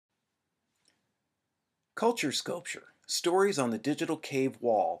Culture Sculpture, Stories on the Digital Cave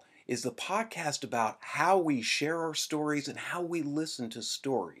Wall, is the podcast about how we share our stories and how we listen to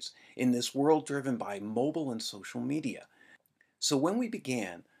stories in this world driven by mobile and social media. So when we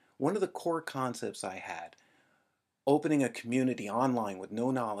began, one of the core concepts I had, opening a community online with no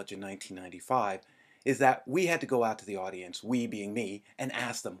knowledge in 1995, is that we had to go out to the audience, we being me, and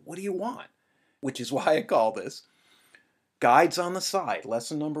ask them, what do you want? Which is why I call this Guides on the Side,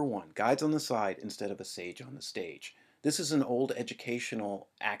 lesson number 1, guides on the side instead of a sage on the stage. This is an old educational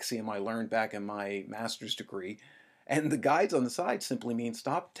axiom I learned back in my master's degree, and the guides on the side simply mean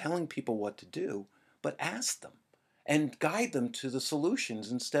stop telling people what to do, but ask them and guide them to the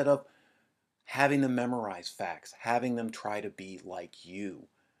solutions instead of having them memorize facts, having them try to be like you,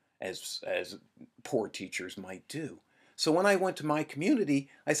 as poor teachers might do. So when I went to my community,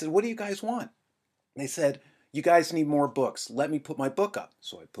 I said, what do you guys want? They said, you guys need more books. Let me put my book up.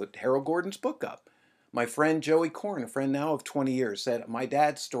 So I put Harold Gordon's book up. My friend Joey Korn, a friend now of 20 years, said, my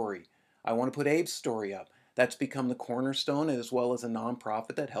dad's story. I want to put Abe's story up. That's become the cornerstone as well as a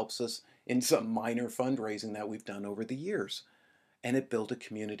nonprofit that helps us in some minor fundraising that we've done over the years. And it built a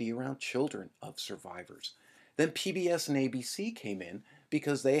community around children of survivors. Then PBS and ABC came in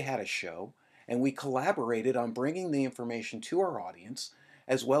because they had a show, and we collaborated on bringing the information to our audience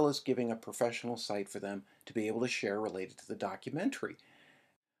as well as giving a professional site for them to be able to share related to the documentary.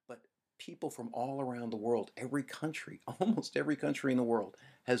 But people from all around the world, every country, almost every country in the world,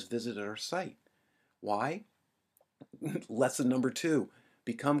 has visited our site. Why? Lesson number 2,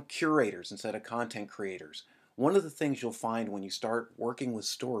 become curators instead of content creators. One of the things you'll find when you start working with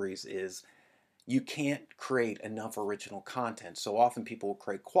stories is you can't create enough original content. So often people will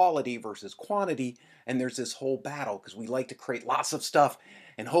create quality versus quantity, and there's this whole battle because we like to create lots of stuff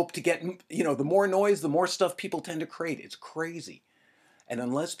and hope to get, the more noise, the more stuff people tend to create. It's crazy. And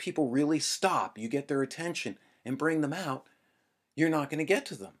unless people really stop, you get their attention and bring them out, you're not going to get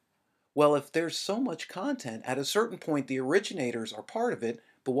to them. Well, if there's so much content, at a certain point the originators are part of it,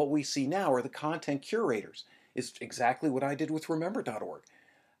 but what we see now are the content curators. It's exactly what I did with Remember.org.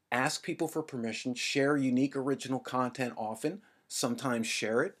 Ask people for permission, share unique original content often, sometimes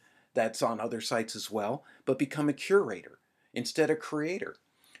share it, that's on other sites as well, but become a curator instead of creator.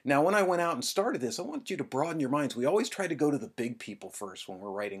 Now, when I went out and started this, I want you to broaden your minds. We always try to go to the big people first when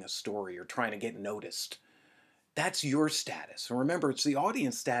we're writing a story or trying to get noticed. That's your status. And remember, it's the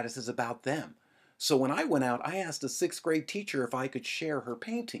audience status is about them. So when I went out, I asked a 6th grade teacher if I could share her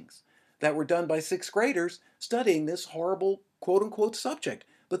paintings that were done by 6th graders studying this horrible quote-unquote subject.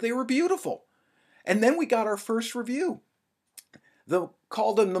 But they were beautiful. And then we got our first review.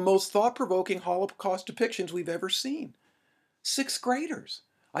 Called them the most thought-provoking Holocaust depictions we've ever seen. 6th graders.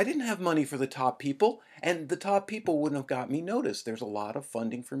 I didn't have money for the top people, and the top people wouldn't have got me noticed. There's a lot of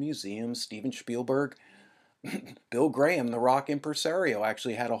funding for museums. Steven Spielberg, Bill Graham, the rock impresario,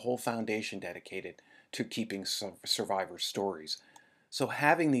 actually had a whole foundation dedicated to keeping survivor stories. So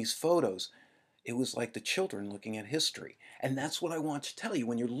having these photos, it was like the children looking at history. And that's what I want to tell you.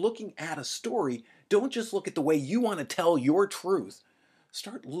 When you're looking at a story, don't just look at the way you want to tell your truth.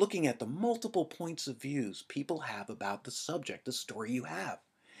 Start looking at the multiple points of views people have about the subject, the story you have.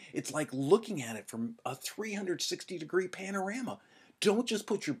 It's like looking at it from a 360-degree panorama. Don't just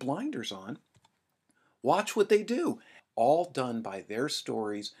put your blinders on. Watch what they do. All done by their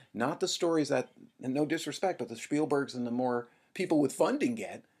stories, not the stories that, and no disrespect, but the Spielbergs and the more people with funding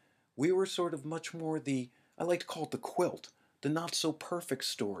get. We were sort of much more I like to call it the quilt, the not so perfect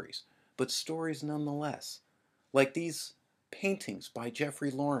stories, but stories nonetheless. Like these paintings by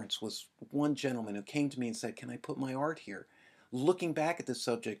Jeffrey Lawrence was one gentleman who came to me and said, can I put my art here? Looking back at this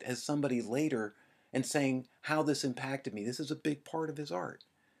subject as somebody later and saying how this impacted me. This is a big part of his art.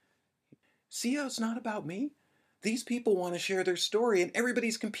 See how it's not about me? These people want to share their story and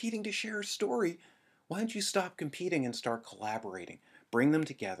everybody's competing to share a story. Why don't you stop competing and start collaborating? Bring them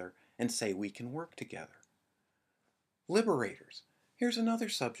together and say we can work together. Liberators. Here's another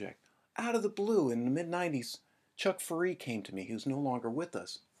subject. Out of the blue in the mid-90s, Chuck Ferry came to me, who's no longer with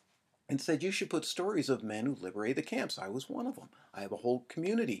us, and said you should put stories of men who liberated the camps. I was one of them. I have a whole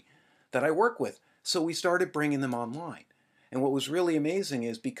community that I work with. So we started bringing them online. And what was really amazing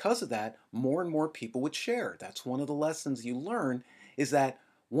is because of that, more and more people would share. That's one of the lessons you learn is that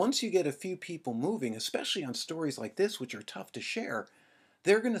once you get a few people moving, especially on stories like this, which are tough to share,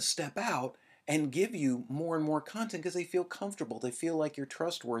 they're going to step out and give you more and more content because they feel comfortable. They feel like you're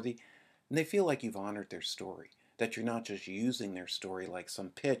trustworthy, and they feel like you've honored their story, that you're not just using their story like some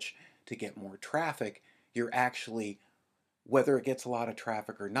pitch to get more traffic. You're actually, whether it gets a lot of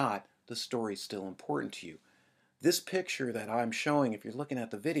traffic or not, the story's still important to you. This picture that I'm showing, if you're looking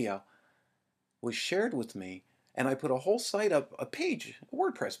at the video, was shared with me, and I put a whole site up, a page, a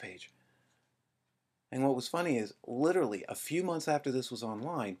WordPress page. And what was funny is, literally a few months after this was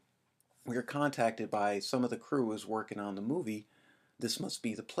online, we were contacted by some of the crew who was working on the movie This Must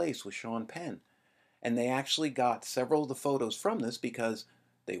Be the Place with Sean Penn. And they actually got several of the photos from this because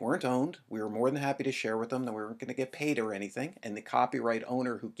they weren't owned. We were more than happy to share with them that we weren't going to get paid or anything. And the copyright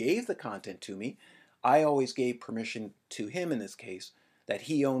owner who gave the content to me, I always gave permission to him in this case that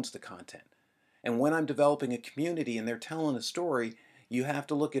he owns the content. And when I'm developing a community and they're telling a story, you have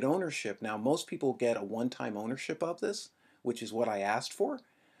to look at ownership. Now, most people get a one-time ownership of this, which is what I asked for.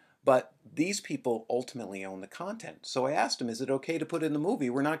 But these people ultimately own the content. So I asked him, is it okay to put in the movie?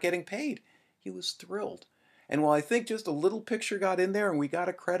 We're not getting paid. He was thrilled. And while I think just a little picture got in there and we got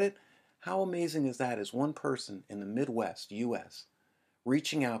a credit, how amazing is that as one person in the Midwest, US,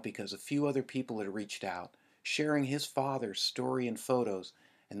 reaching out because a few other people had reached out, sharing his father's story and photos,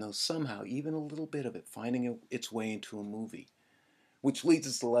 and though somehow even a little bit of it finding its way into a movie. Which leads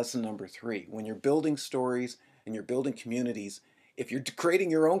us to lesson number 3. When you're building stories and you're building communities, if you're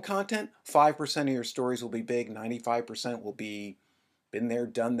creating your own content, 5% of your stories will be big, 95% will be been there,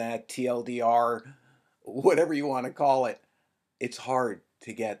 done that, TLDR, whatever you want to call it. It's hard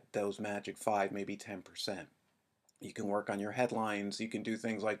to get those magic 5, maybe 10%. You can work on your headlines, you can do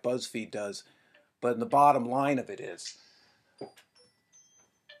things like BuzzFeed does, but the bottom line of it is,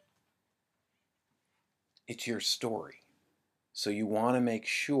 it's your story. So you want to make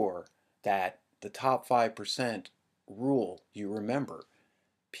sure that the top 5% rule you remember.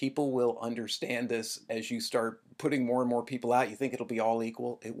 People will understand this as you start putting more and more people out. You think it'll be all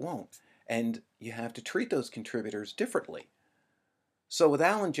equal. It won't. And you have to treat those contributors differently. So with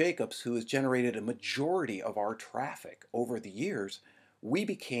Alan Jacobs, who has generated a majority of our traffic over the years, we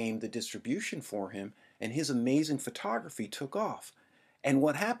became the distribution for him, and his amazing photography took off. And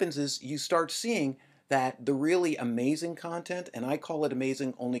what happens is you start seeing that the really amazing content, and I call it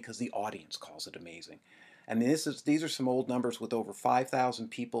amazing only because the audience calls it amazing. I mean, these are some old numbers with over 5,000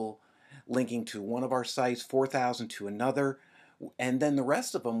 people linking to one of our sites, 4,000 to another, and then the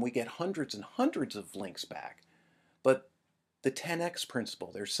rest of them we get hundreds and hundreds of links back. But the 10x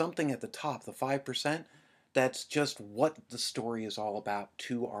principle, there's something at the top, the 5%, that's just what the story is all about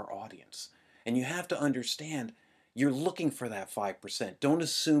to our audience. And you have to understand you're looking for that 5%. Don't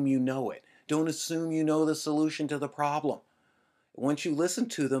assume you know it. Don't assume you know the solution to the problem. Once you listen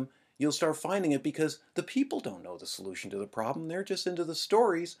to them, you'll start finding it because the people don't know the solution to the problem. They're just into the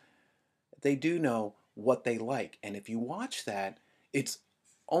stories. They do know what they like. And if you watch that, it's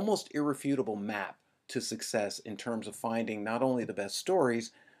almost irrefutable map to success in terms of finding not only the best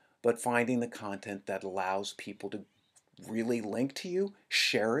stories, but finding the content that allows people to really link to you,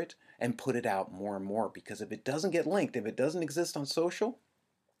 share it, and put it out more and more. Because if it doesn't get linked, if it doesn't exist on social,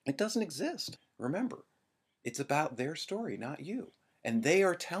 it doesn't exist. Remember, it's about their story, not you. And they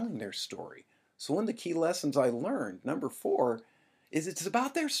are telling their story. So one of the key lessons I learned, number 4, is it's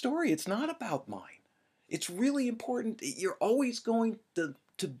about their story. It's not about mine. It's really important. You're always going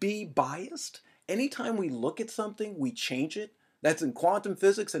to be biased. Anytime we look at something, we change it. That's in quantum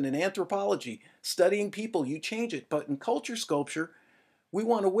physics and in anthropology. Studying people, you change it. But in culture sculpture, we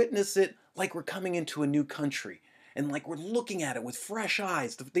want to witness it like we're coming into a new country and like we're looking at it with fresh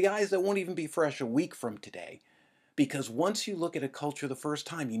eyes, the eyes that won't even be fresh a week from today. Because once you look at a culture the first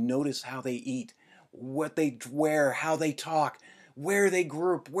time, you notice how they eat, what they wear, how they talk, where they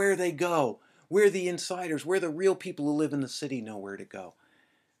group, where they go, where the insiders, where the real people who live in the city know where to go.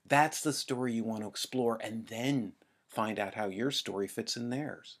 That's the story you want to explore and then find out how your story fits in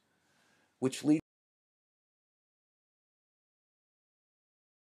theirs. Which leads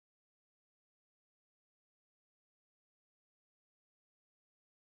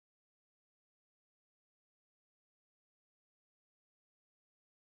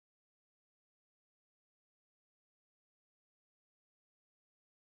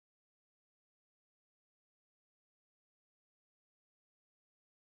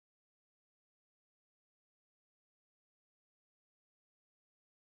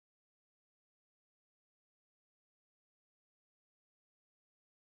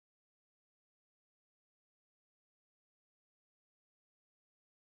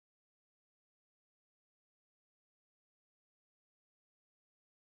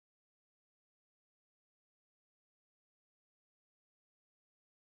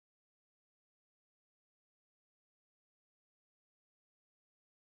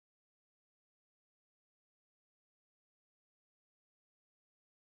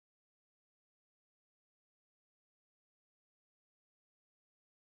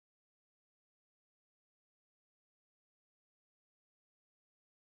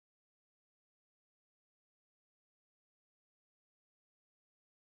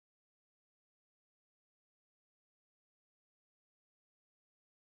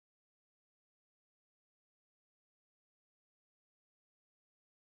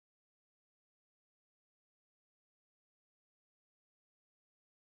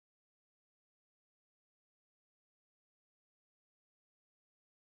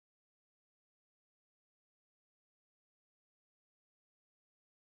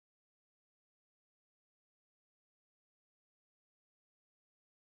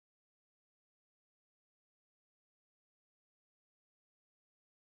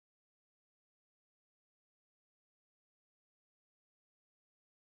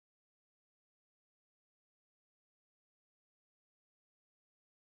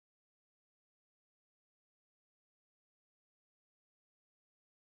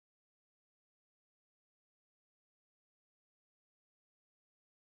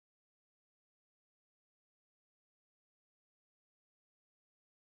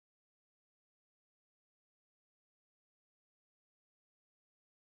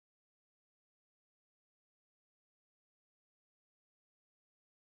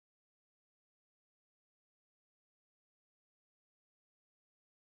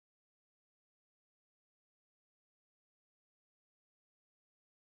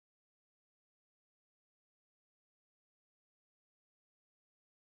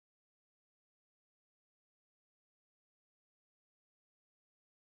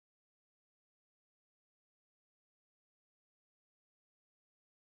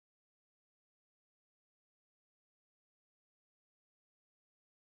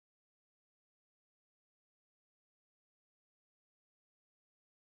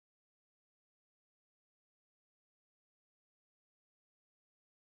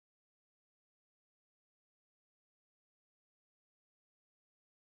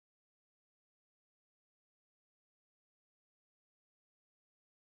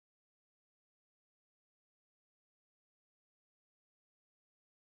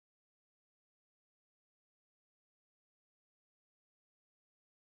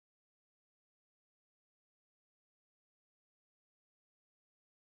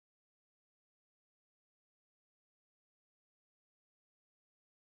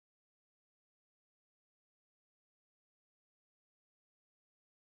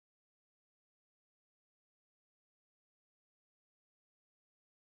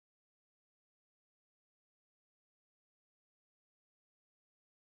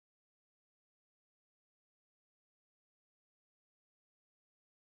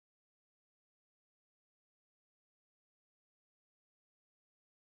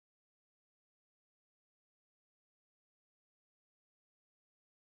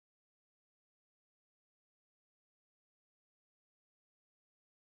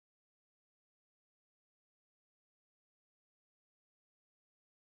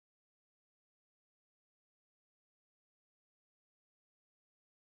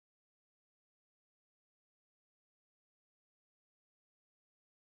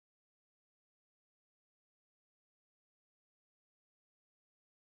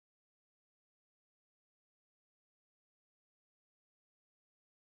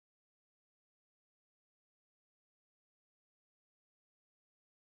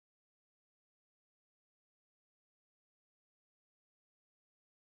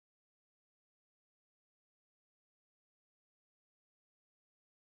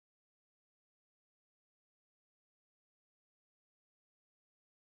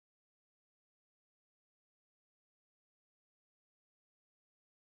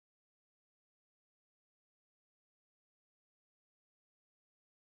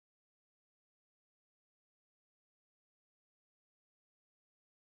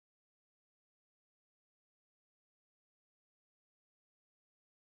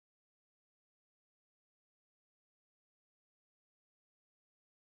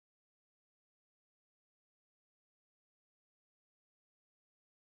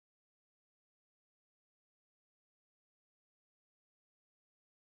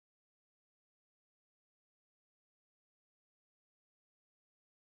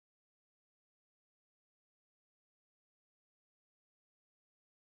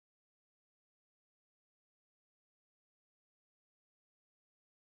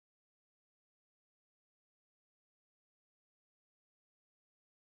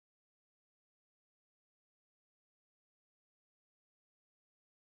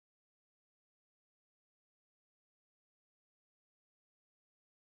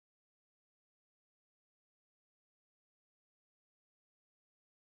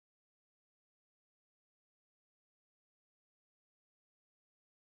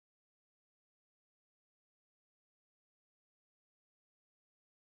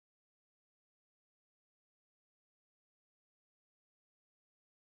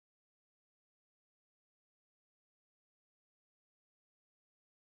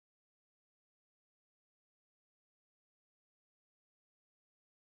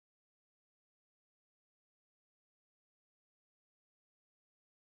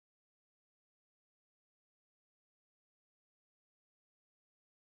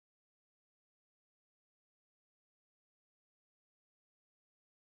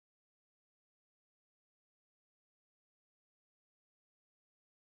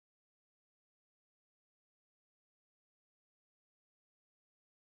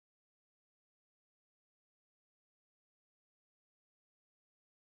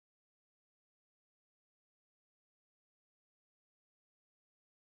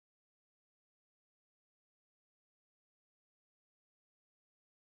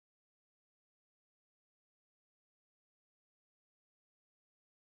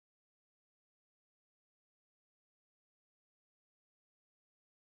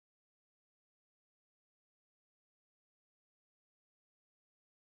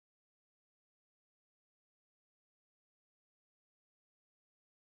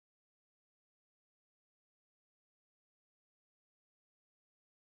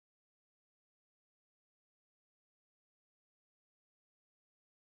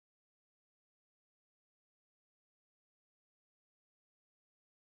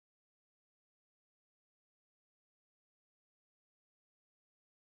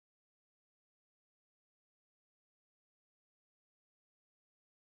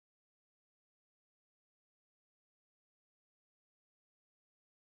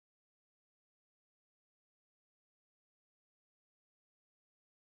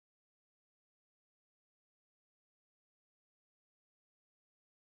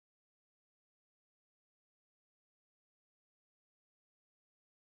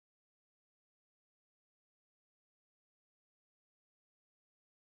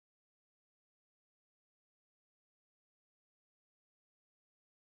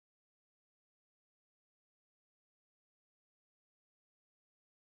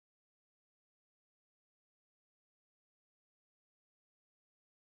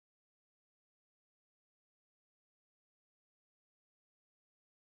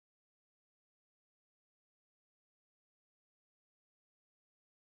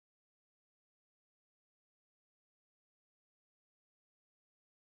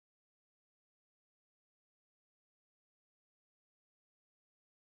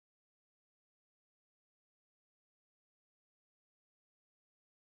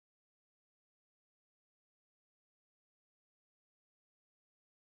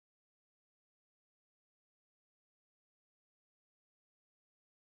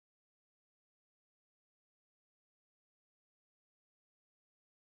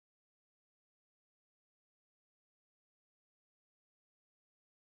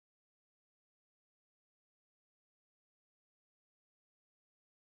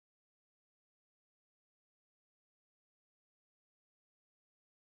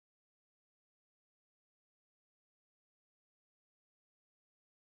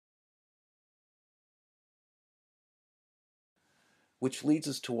which leads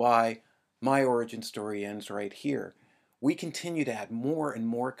us to why my origin story ends right here. We continue to add more and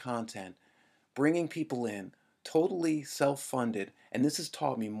more content, bringing people in, totally self-funded, and this has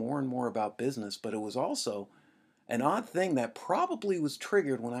taught me more and more about business, but it was also an odd thing that probably was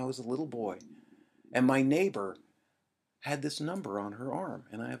triggered when I was a little boy. And my neighbor had this number on her arm,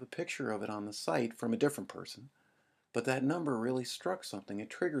 and I have a picture of it on the site from a different person. But that number really struck something,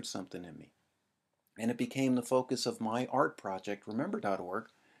 it triggered something in me. And it became the focus of my art project, Remember.org,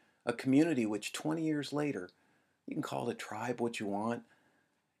 a community which 20 years later, you can call it a tribe what you want,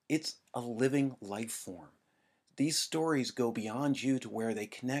 it's a living life form. These stories go beyond you to where they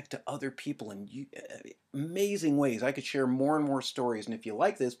connect to other people in amazing ways. I could share more and more stories, and if you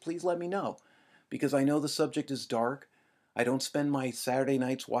like this, please let me know, because I know the subject is dark. I don't spend my Saturday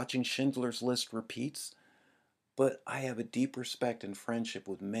nights watching Schindler's List repeats, but I have a deep respect and friendship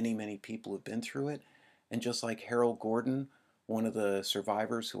with many, many people who've been through it. And just like Harold Gordon, one of the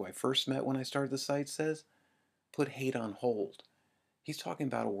survivors who I first met when I started the site, says, put hate on hold. He's talking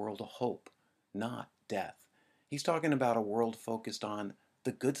about a world of hope, not death. He's talking about a world focused on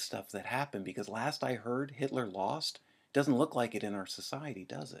the good stuff that happened, because last I heard, Hitler lost. Doesn't look like it in our society,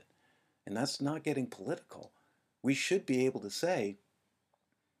 does it? And that's not getting political. We should be able to say,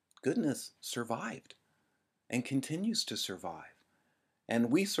 goodness survived and continues to survive.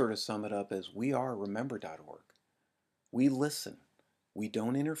 And we sort of sum it up as we are Remember.org. We listen, we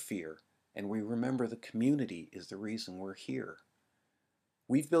don't interfere, and we remember the community is the reason we're here.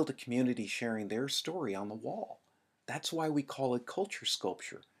 We've built a community sharing their story on the wall. That's why we call it culture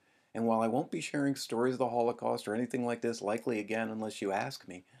sculpture. And while I won't be sharing stories of the Holocaust or anything like this likely again unless you ask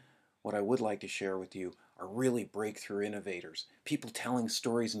me, what I would like to share with you are really breakthrough innovators, people telling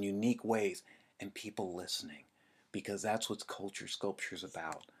stories in unique ways, and people listening. Because that's what culture sculpture is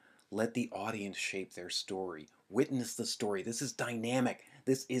about. Let the audience shape their story. Witness the story. This is dynamic.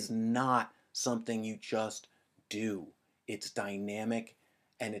 This is not something you just do. It's dynamic,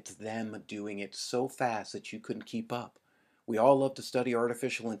 and it's them doing it so fast that you couldn't keep up. We all love to study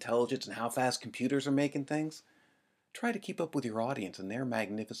artificial intelligence and how fast computers are making things. Try to keep up with your audience and their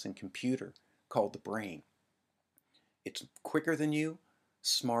magnificent computer called the brain. It's quicker than you,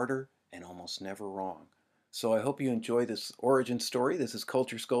 smarter, and almost never wrong. So I hope you enjoy this origin story. This is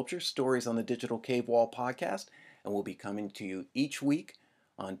Culture Sculpture, Stories on the Digital Cave Wall podcast, and we'll be coming to you each week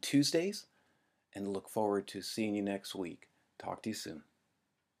on Tuesdays, and look forward to seeing you next week. Talk to you soon.